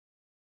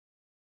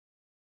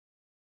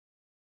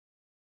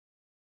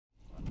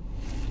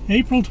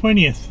April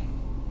 20th.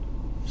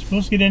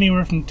 Supposed to get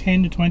anywhere from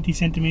 10 to 20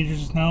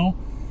 centimetres of snow.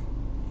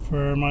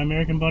 For my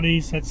American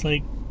buddies, that's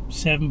like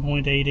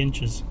 7.8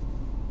 inches.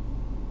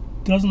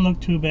 Doesn't look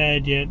too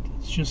bad yet.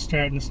 It's just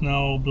starting to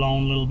snow,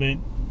 blowing a little bit.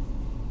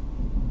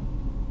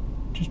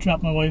 Just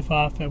dropped my wife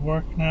off at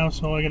work now,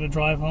 so I gotta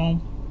drive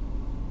home.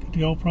 Got the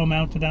GoPro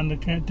mounted on the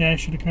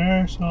dash of the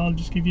car, so I'll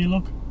just give you a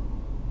look.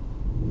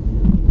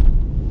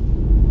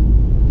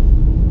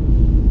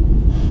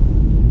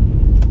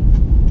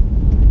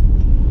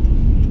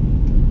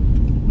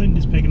 Wind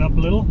is picking up a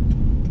little.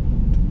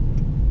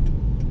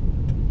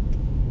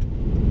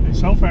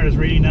 So far there's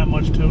really not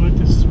much to it.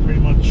 This is pretty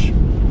much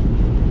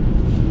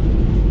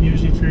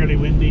usually fairly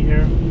windy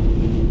here. So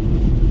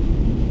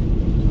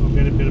we'll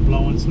get a bit of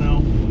blowing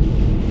snow.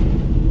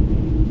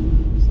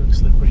 It's a little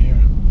slippery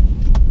here.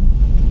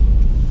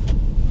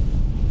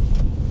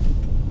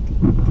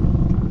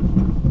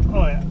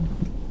 Oh yeah,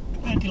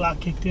 anti-lock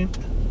kicked in.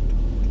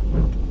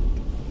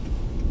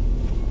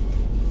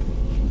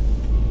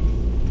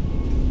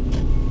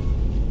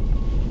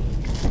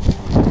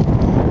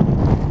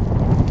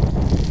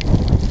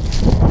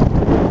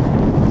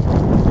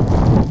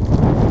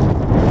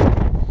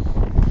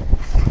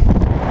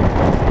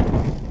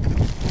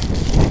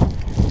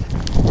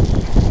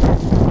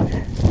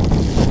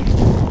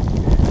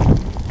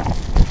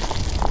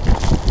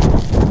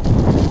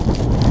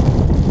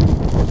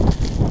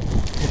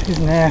 This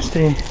is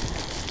nasty.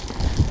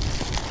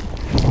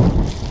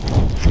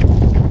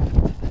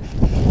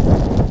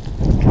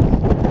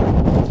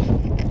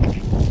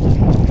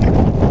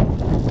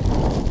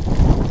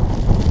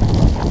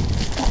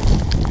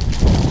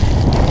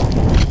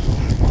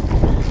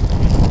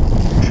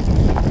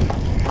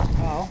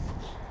 Well,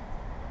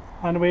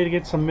 on the way to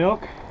get some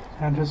milk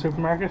down to the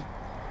supermarket.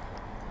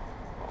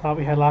 Thought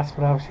we had lots,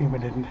 but obviously we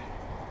didn't.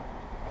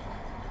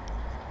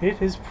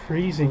 It is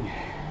freezing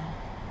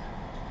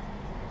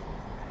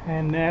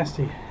and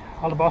nasty.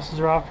 All the buses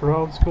are off the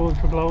road, schools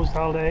are closed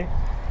all day,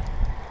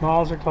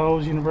 malls are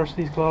closed,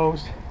 universities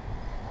closed.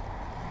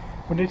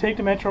 When they take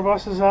the metro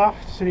buses off,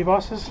 the city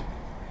buses,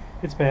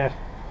 it's bad.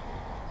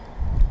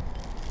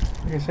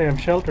 Like I say, I'm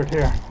sheltered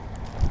here.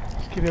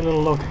 Just give you a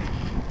little look.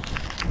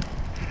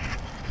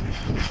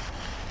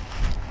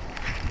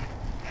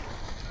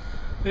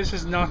 This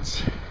is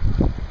nuts.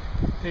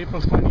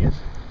 April 20th.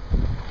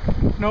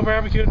 No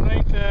barbecue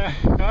tonight,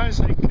 guys.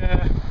 Like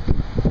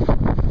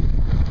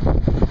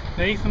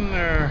Nathan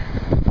or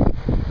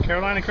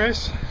Carolina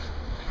Chris.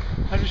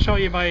 I'll just show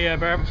you my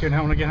barbecue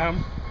now when I get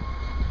home.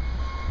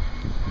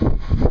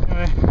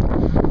 Anyway,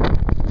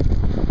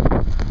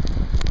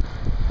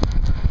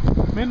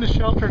 I'm in the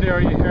sheltered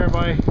area here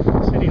by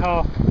City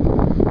Hall.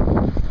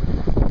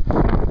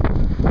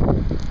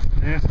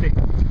 Nasty.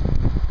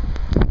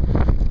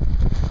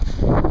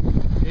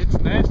 It's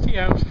nasty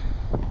out.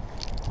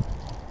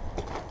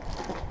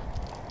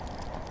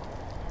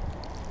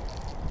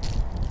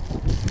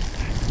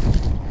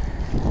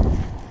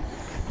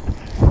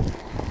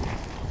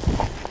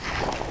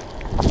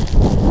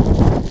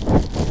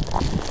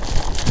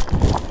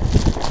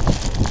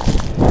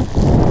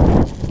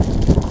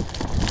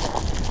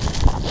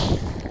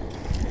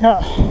 Yeah,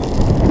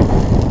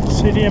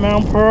 City of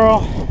Mount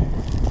Pearl,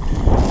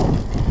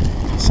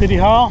 City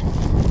Hall.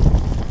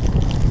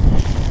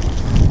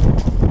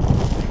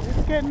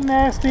 It's getting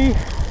nasty.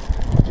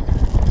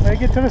 I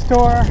get to the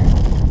store.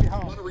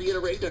 I want to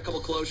reiterate a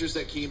couple closures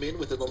that came in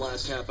within the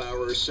last half hour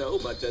or so,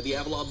 but the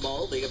Avalon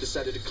Mall, they have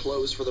decided to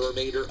close for the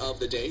remainder of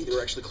the day. They're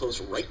actually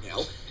closed right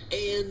now.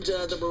 And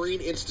the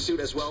Marine Institute,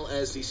 as well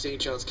as the St.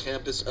 John's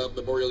campus of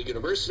Memorial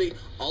University,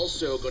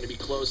 also going to be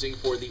closing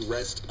for the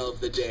rest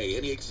of the day.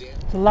 Any examples?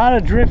 There's a lot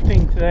of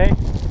drifting today.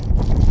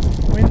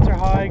 Winds are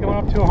high, going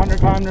up to 100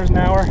 kilometers an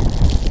hour.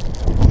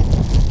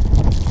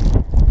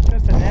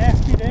 Just a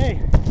nasty day.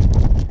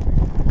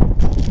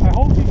 I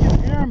hope you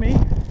can hear me.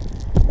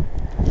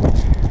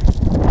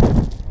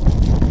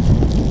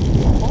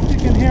 Hope you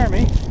can hear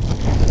me.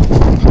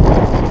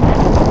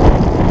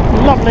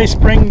 Lovely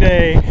spring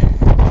day.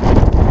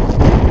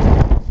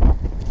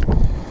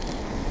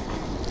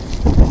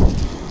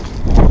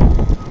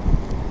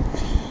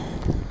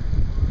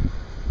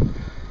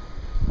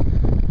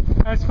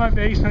 That's my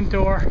basement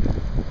door.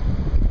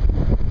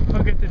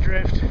 Look at the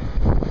drift.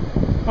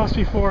 Must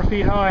be 4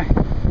 feet high.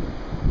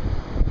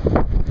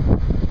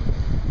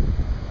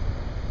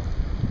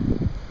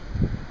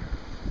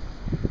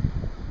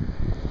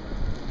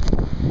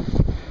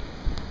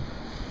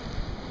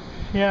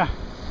 Yeah,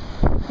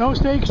 no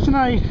steaks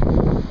tonight.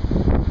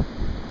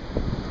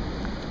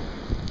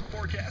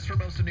 Forecast for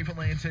most of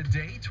Newfoundland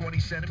today, 20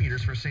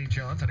 centimeters for St.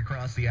 John's and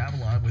across the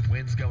Avalon, with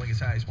winds going as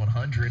high as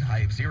 100, high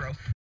of 0.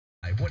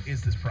 What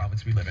is this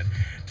province we live in?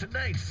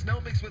 Tonight,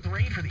 snow mixed with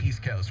rain for the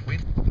East Coast.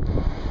 Wind.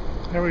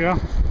 There we go.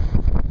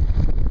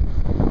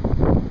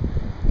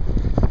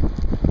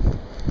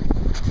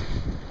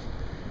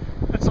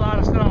 That's a lot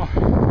of snow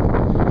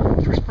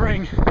for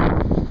spring.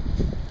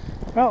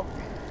 Well,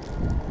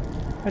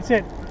 that's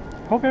it.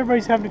 Hope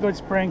everybody's having a good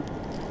spring.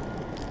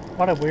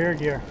 What a weird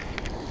year.